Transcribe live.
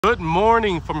Good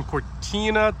morning from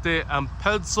Cortina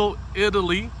d'Ampezzo,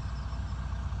 Italy.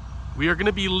 We are going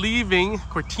to be leaving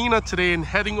Cortina today and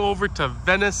heading over to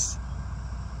Venice,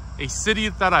 a city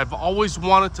that I've always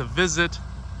wanted to visit.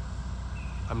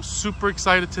 I'm super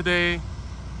excited today,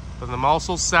 but I'm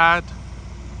also sad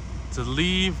to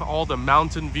leave all the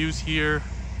mountain views here.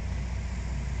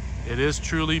 It is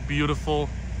truly beautiful.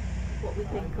 What we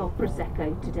think of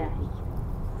Prosecco today.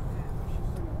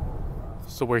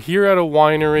 So we're here at a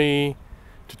winery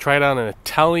to try out an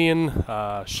Italian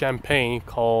champagne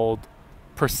called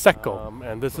Prosecco.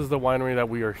 And this is the winery that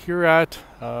we are here at.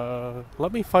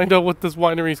 Let me find out what this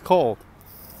winery is called.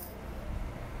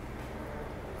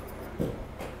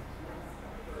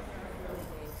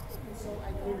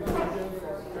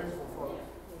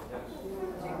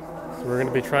 So we're going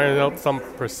to be trying out some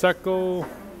Prosecco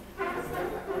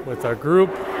with our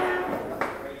group.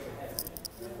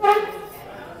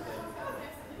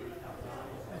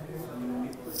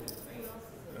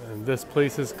 This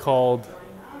place is called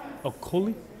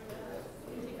Ocoli.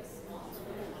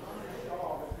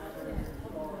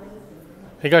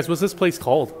 Hey guys, what's this place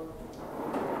called?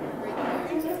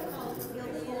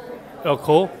 El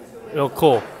Col? El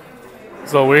Col.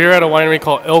 So we're here at a winery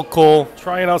called El Col,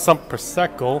 trying out some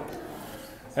Prosecco.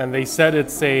 And they said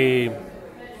it's a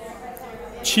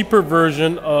cheaper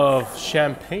version of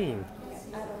champagne.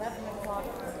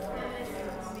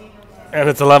 And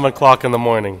it's 11 o'clock in the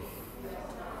morning.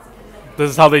 This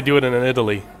is how they do it in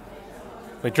Italy.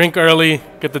 They drink early,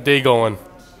 get the day going.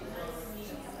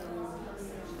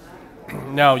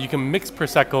 Now, you can mix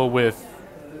Prosecco with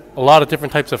a lot of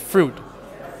different types of fruit.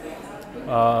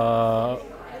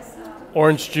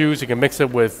 Orange juice, you can mix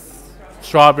it with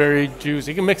strawberry juice.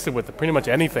 You can mix it with pretty much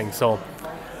anything. So,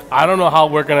 I don't know how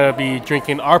we're going to be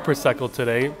drinking our Prosecco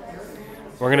today.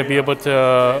 We're going to be able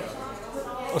to...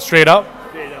 straight up?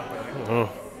 Straight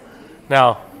up.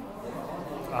 Now...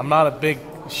 I'm not a big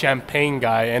champagne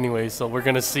guy anyway, so we're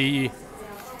going to see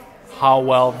how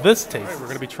well this tastes. Right, we're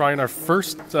going to be trying our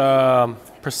first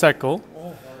Prosecco.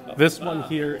 This one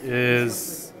here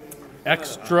is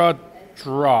extra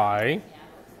dry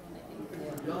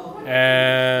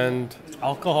and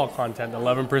alcohol content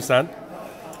 11%.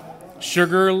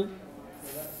 Sugar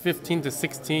 15 to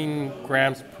 16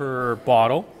 grams per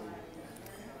bottle.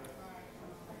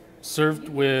 Served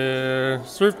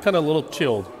kind of a little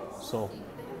chilled, so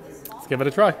let's give it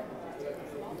a try.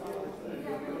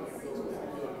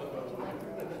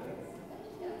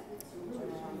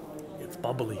 It's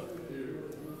bubbly.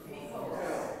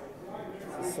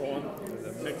 This one is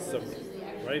a mix of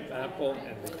ripe apple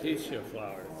and acacia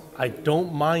flowers. I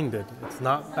don't mind it. It's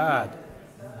not bad.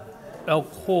 El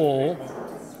Col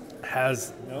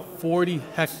has 40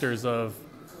 hectares of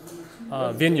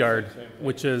vineyard,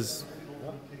 which is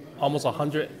almost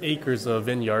 100 acres of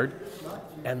vineyard,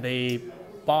 and they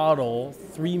bottle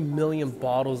 3 million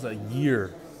bottles a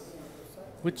year,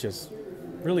 which is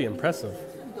really impressive.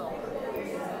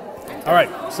 All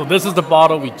right, so this is the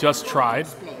bottle we just tried,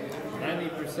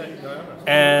 90%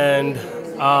 and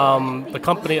the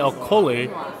company El Coli,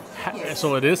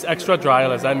 so it is extra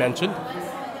dry, as I mentioned,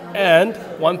 and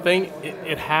one thing,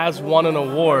 it has won an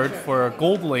award for a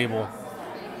gold label.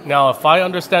 Now, if I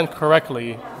understand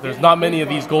correctly, there's not many of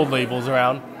these gold labels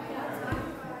around.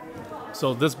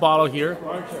 So this bottle here,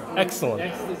 excellent.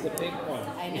 Next is a pink one.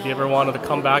 If you ever wanted to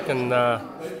come back and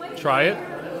try it,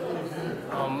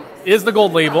 is the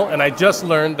gold label. And I just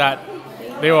learned that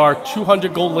there are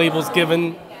 200 gold labels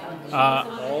given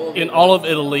in all of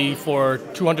Italy for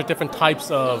 200 different types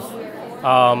of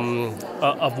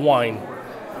wine.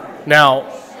 Now,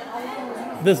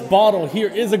 this bottle here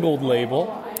is a gold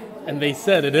label. And they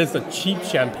said it is a cheap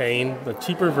champagne, the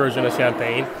cheaper version of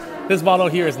champagne. This bottle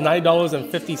here is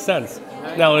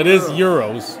 $9.50. Now it is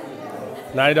euros.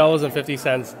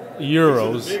 $9.50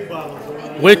 euros.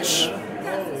 Which,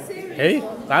 hey,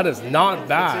 that is not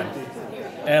bad.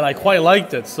 And I quite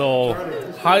liked it, so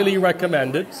highly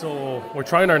recommend it. So we're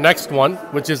trying our next one,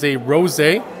 which is a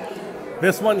rosé.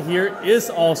 This one here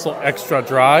is also extra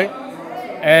dry.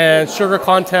 And sugar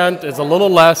content is a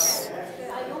little less.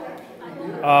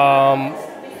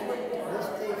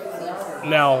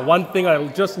 Now, one thing I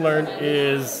just learned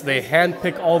is they hand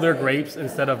pick all their grapes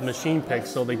instead of machine pick.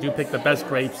 So they do pick the best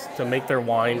grapes to make their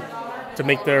wine, to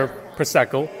make their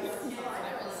Prosecco.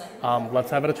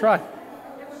 Let's have it a try.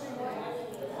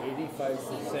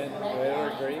 85%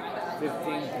 rare grape,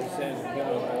 15%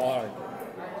 Pinot Noir.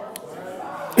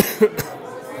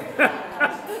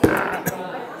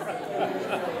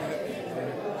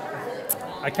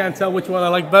 I can't tell which one I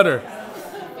like better.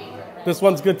 This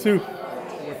one's good too.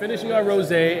 We're finishing our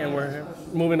rosé and we're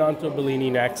moving on to a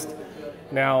Bellini next.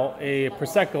 Now, a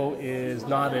Prosecco is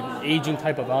not an aging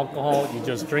type of alcohol. You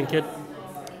just drink it.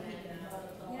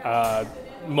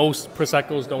 Most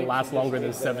Proseccos don't last longer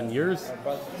than 7 years.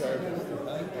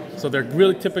 So they're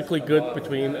really typically good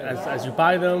between as you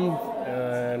buy them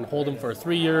and hold them for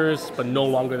 3 years, but no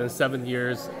longer than 7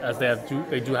 years, as they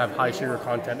do have high sugar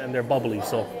content and they're bubbly.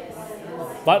 So,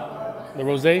 but the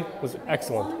rosé was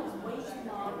excellent.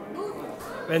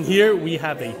 And here we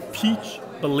have a peach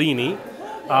Bellini.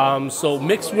 So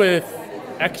mixed with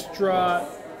extra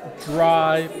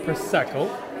dry Prosecco.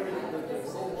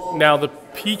 Now the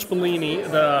peach Bellini,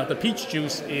 the peach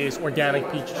juice is organic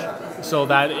peach, so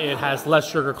that it has less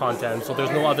sugar content. So there's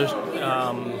no other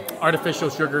artificial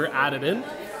sugar added in,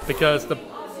 because the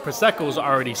Prosecco is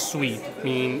already sweet,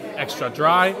 meaning extra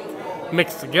dry,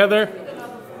 mixed together.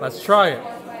 Let's try it.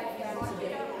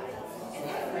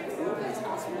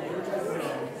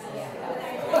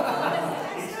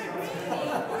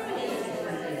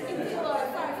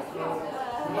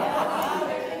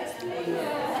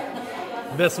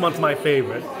 This one's my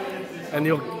favorite, and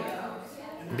you'll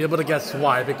be able to guess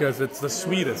why, because it's the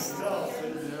sweetest.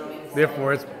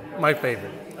 Therefore, it's my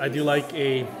favorite. I do like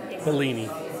a Bellini.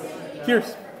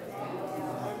 Cheers.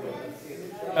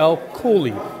 El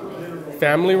Coli,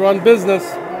 family-run business.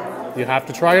 You have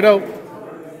to try it out.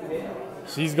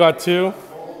 She's got 2.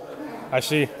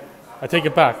 Actually, I take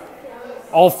it back.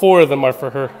 All 4 of them are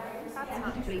for her. That's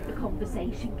naturally the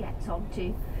conversation gets on to,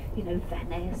 you know,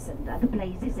 Venice and other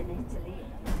places in Italy.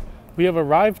 We have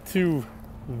arrived to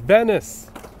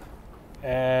Venice,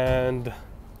 and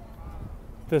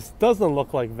this doesn't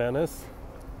look like Venice.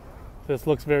 This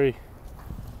looks very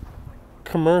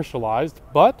commercialized,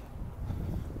 but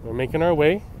we're making our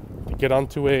way to get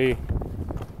onto I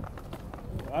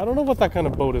don't know what that kind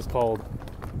of boat is called.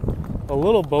 A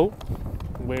little boat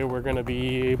where we're going to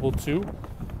be able to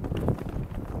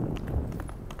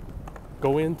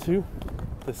go into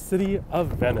the city of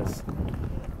Venice.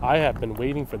 I have been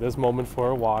waiting for this moment for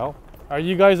a while. Are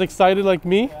you guys excited like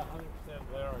me? Yeah, 100%.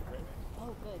 They are great.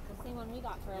 Oh, good. The same one we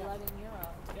got for 11 euro.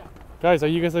 Yeah. Guys, are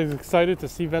you guys as excited to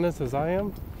see Venice as I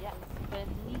am? Yes,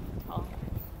 Benito.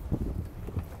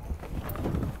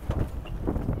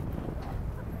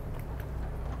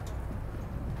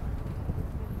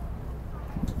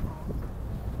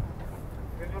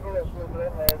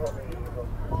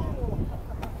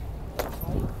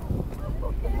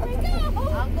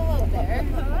 I'll go out there.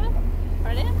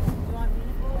 Pardon? You want me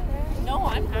to go out there? No,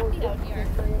 I'm happy out here.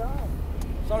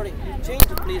 Sorry, change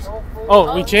it, please.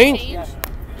 Oh, we changed? Change.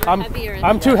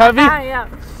 I'm too heavy? Yeah.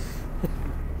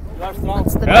 You are strong.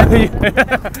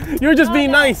 You're just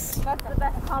being nice. That's the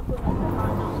best compliment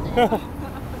I've gotten.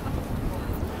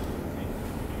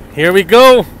 Here we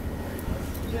go.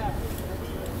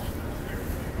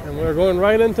 And we're going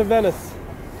right into Venice.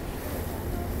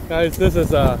 Guys, this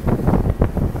is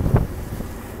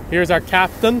here's our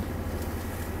captain.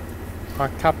 Our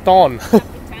captain.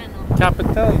 Capitano.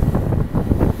 Capitan.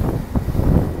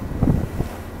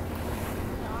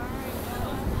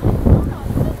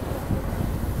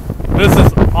 This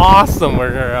is awesome.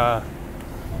 We're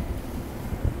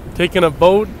taking a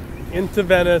boat into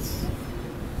Venice,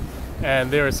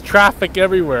 and there is traffic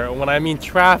everywhere. When I mean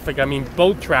traffic, I mean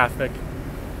boat traffic.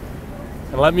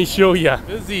 And let me show you.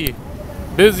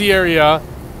 Busy area.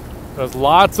 There's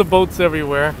lots of boats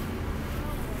everywhere.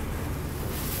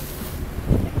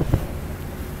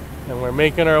 And we're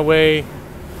making our way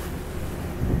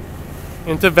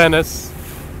into Venice.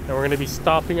 And we're going to be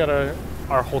stopping at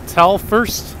our hotel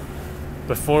first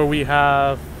before we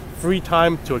have free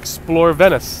time to explore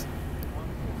Venice.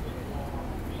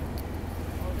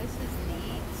 Oh, this is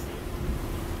neat.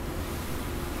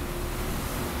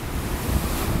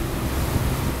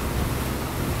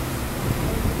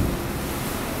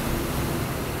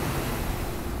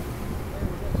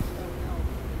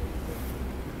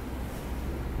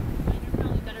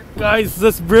 Guys,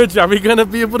 this bridge, are we going to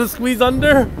be able to squeeze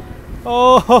under?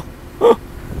 Oh,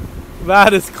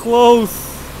 that is close.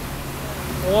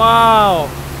 Wow.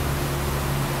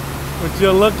 Would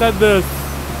you look at this?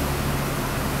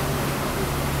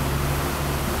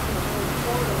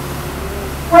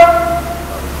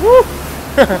 Woo!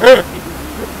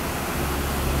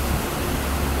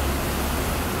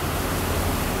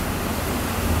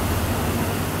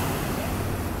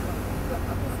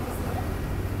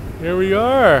 Here we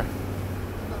are.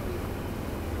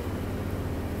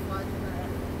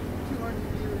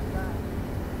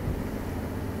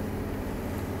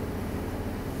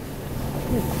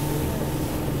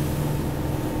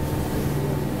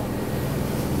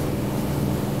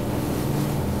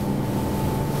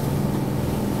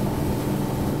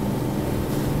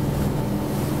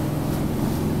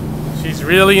 She's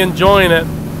really enjoying it.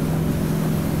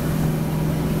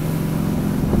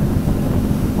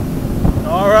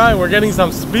 All right, we're getting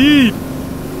some speed.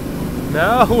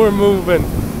 Now we're moving.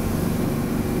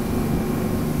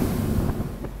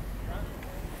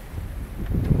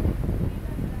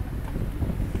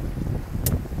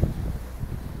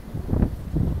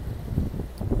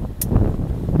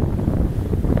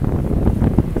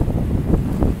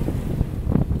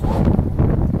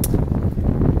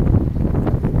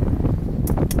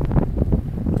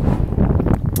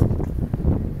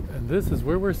 And this is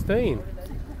where we're staying.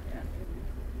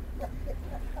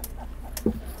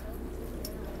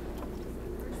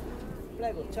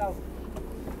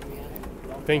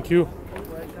 Thank you.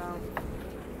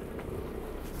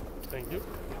 Thank you.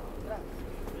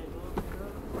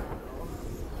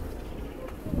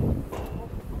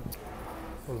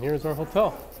 And here's our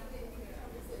hotel.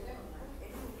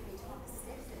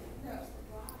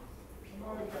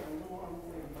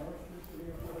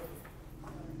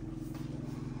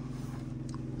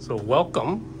 So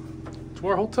welcome to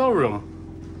our hotel room.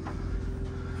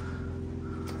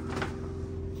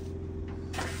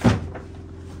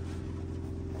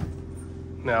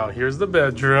 Now here's the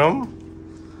bedroom,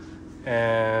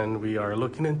 and we are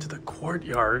looking into the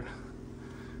courtyard.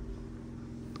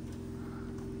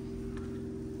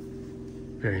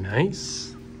 Very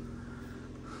nice.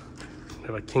 We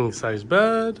have a king-size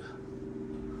bed.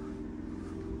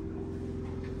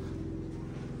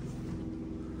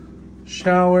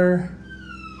 Shower.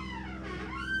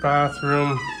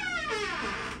 Bathroom.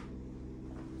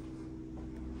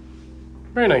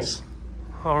 Very nice.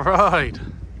 All right.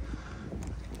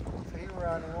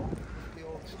 The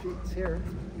old streets here.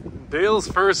 Dale's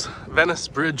first Venice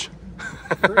bridge.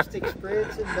 First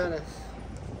experience in Venice.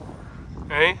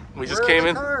 Hey, we just Where came are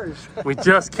in. the cars? We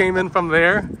just came in from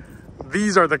there.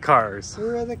 These are the cars.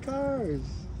 Where are the cars?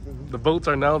 The boats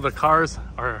are now the cars,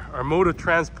 our mode of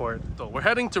transport. So we're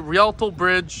heading to Rialto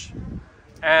Bridge,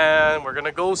 and we're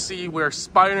gonna go see where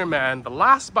Spider-Man, the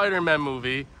last Spider-Man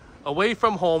movie, Away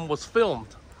From Home, was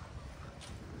filmed.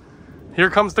 Here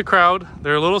comes the crowd.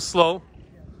 They're a little slow.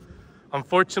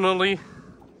 Unfortunately,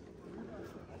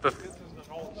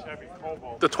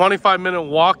 the 25-minute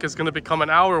walk is gonna become an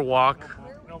hour walk.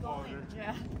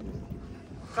 Yeah.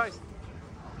 Guys.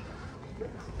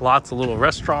 Lots of little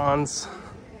restaurants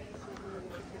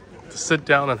to sit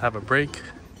down and have a break.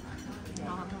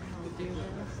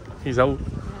 He's out.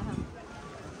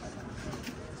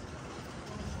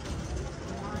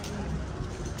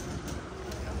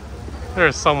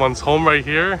 There's someone's home right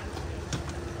here.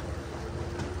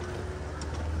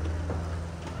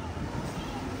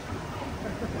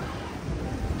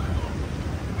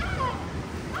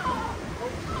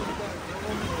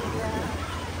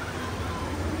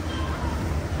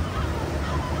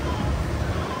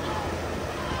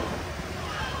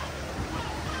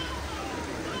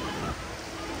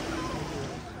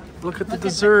 Look at the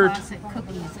dessert. Classic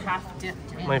cookies, half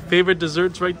dipped in. My favorite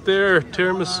dessert's right there,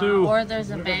 tiramisu. Or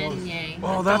there's a beignet.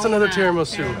 Oh, that's another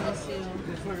tiramisu.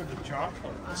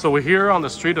 So we're here on the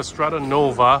street of Strada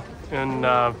Nova in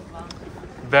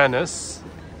Venice,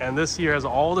 and this here has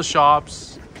all the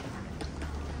shops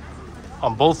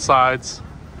on both sides,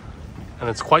 and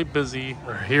it's quite busy.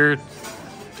 We're here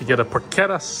to get a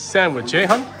porchetta sandwich, eh,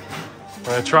 hun? I'm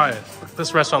gonna try it.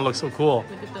 This restaurant looks so cool.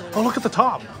 Oh, look at the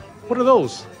top. What are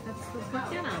those?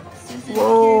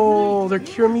 Whoa, they're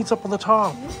cured meats up on the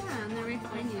top. Yeah, and they're right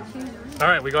behind you too. All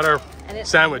right, we got our And it's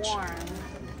sandwich. warm.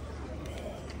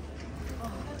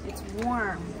 It's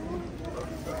warm.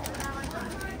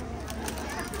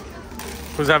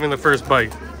 Who's having the first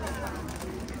bite?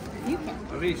 You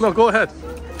can. No, go ahead.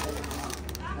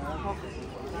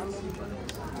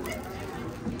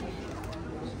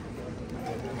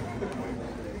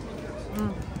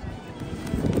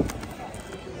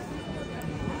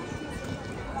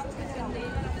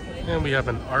 And we have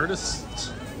an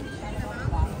artist.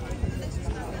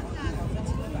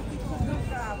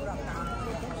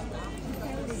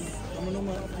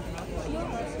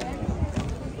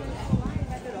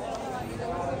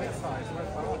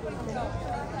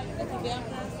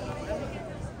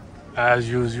 As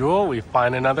usual, we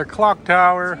find another clock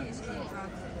tower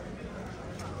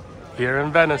here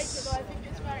in Venice.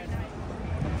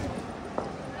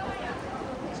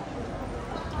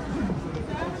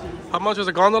 How much is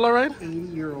a gondola ride? 80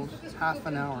 euros. It's half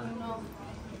an hour.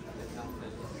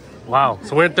 Wow,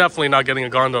 so we're definitely not getting a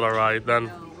gondola ride then.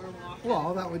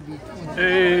 Well, that would be...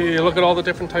 Hey, look at all the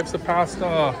different types of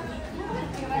pasta.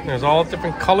 There's all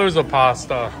different colors of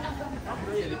pasta.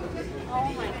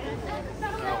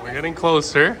 We're getting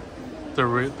closer. The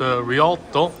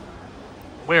Rialto,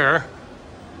 where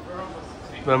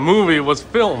the movie was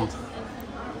filmed.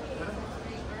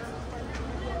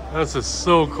 This is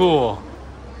so cool.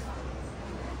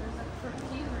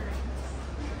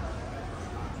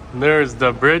 And there's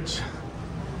the bridge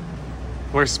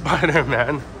where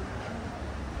Spider-Man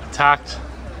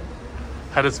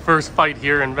had his first fight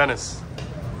here in Venice.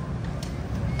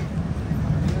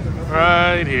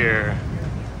 Right here.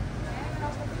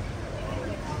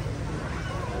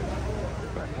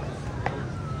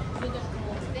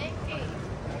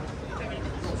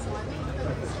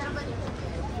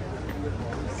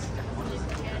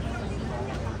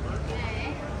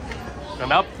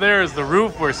 And up there is the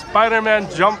roof where Spider-Man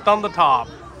jumped on the top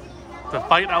to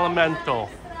fight Elemental.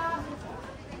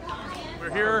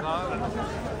 We're here,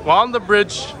 we're on the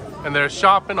bridge, and they're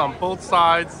shopping on both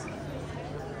sides.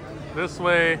 This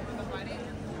way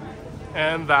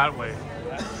and that way.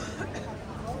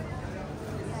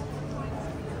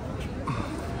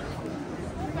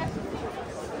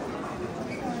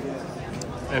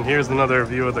 And here's another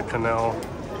view of the canal.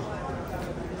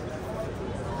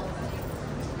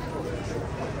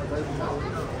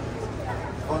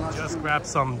 Just grab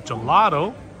some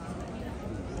gelato.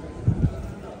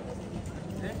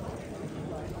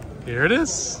 Here it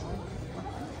is.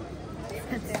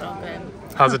 It's so good.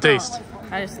 How's it taste?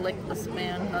 I just licked the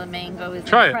spoon. The mango is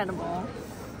Try it. incredible.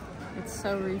 It's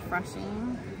so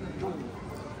refreshing.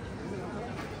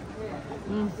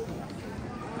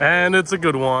 And it's a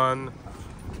good one.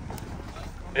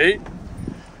 Hey,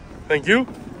 thank you.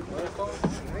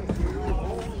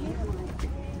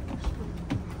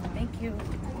 Thank you.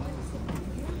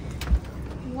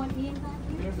 You want me in that?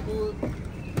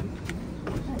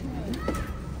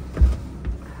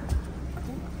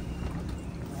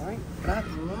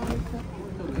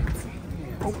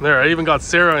 There, I even got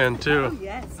Sarah in too. Oh,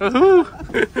 yes. Woohoo!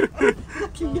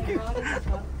 You know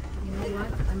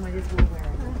what? I might as well wear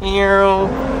it. Meow.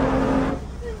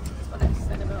 That's what I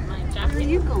said about my Where are jacket.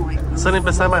 you going? Sitting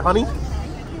beside my honey,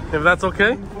 if that's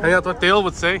okay. I think that's what Dale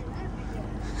would say.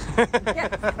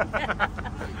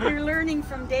 You're learning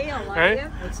from Dale, aren't Right?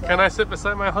 you? Can I sit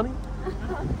beside my honey?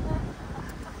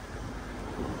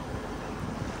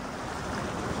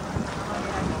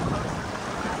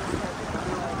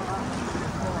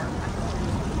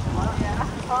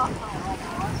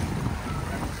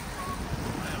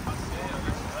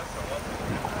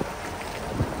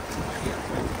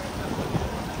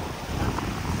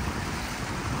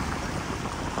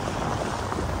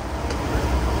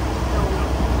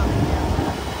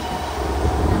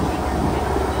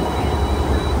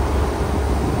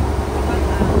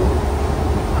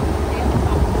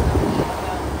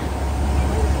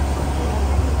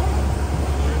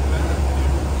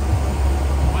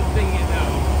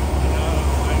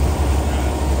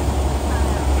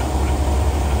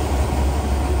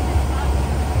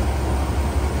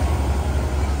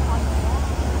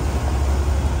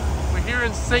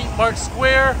 St. Mark's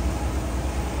Square.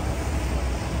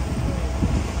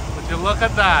 Would you look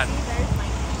at that?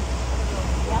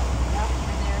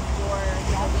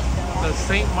 The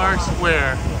St. Mark's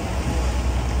Square.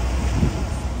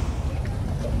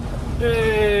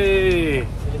 Hey!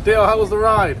 Dale, how was the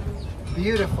ride?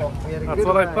 Beautiful. We had a That's good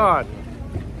what ride. I thought.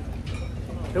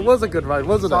 It was a good ride,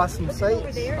 wasn't Saw it? some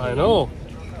sights. I know.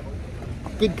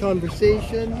 Good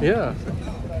conversation. Yeah.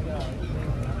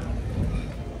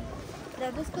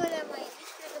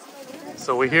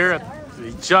 So we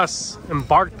just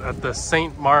embarked at the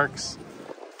St. Mark's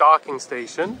docking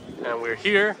station, and we're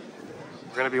here.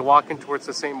 We're going to be walking towards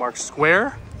the St. Mark's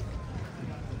Square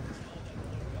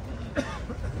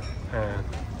and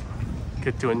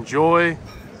get to enjoy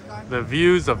the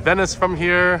views of Venice from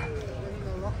here.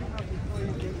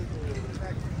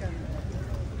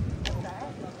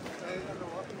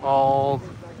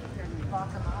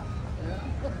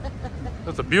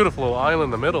 There's a beautiful little island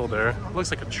in the middle there. It looks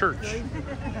like a church.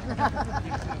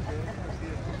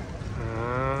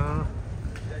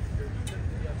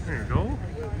 There you go.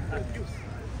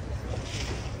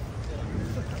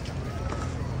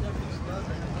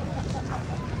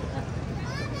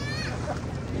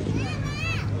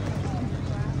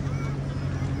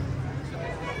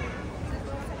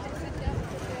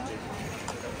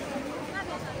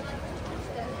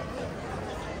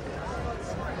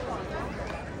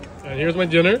 And here's my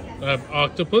dinner. I have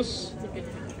octopus,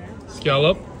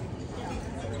 scallop,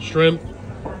 shrimp,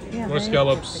 more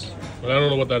scallops, but I don't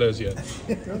know what that is yet,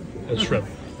 and shrimp.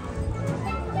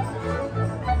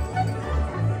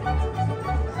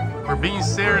 We're being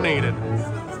serenaded.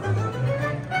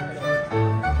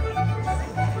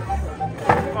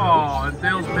 Oh, and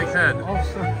Dale's big head.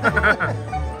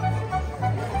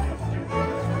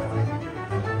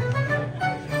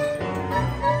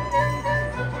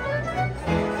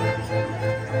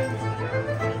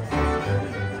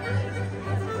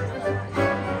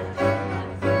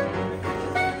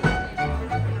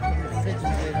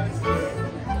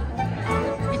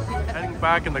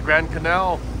 back in the Grand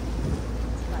Canal.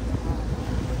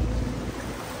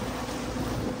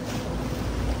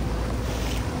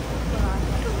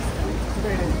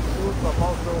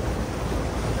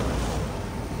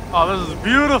 Oh, this is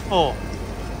beautiful.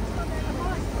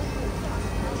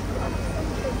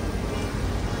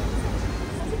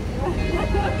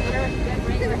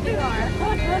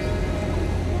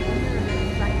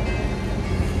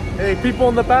 Hey, people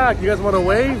in the back, you guys want to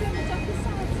wave?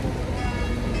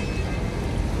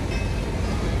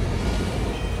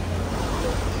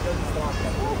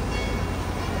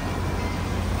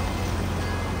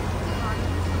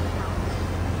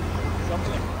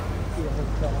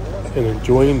 And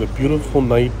enjoying the beautiful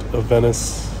night of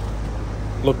Venice,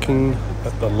 looking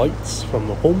at the lights from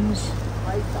the homes.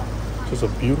 Just a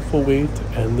beautiful way to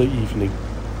end the evening.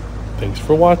 Thanks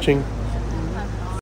for watching.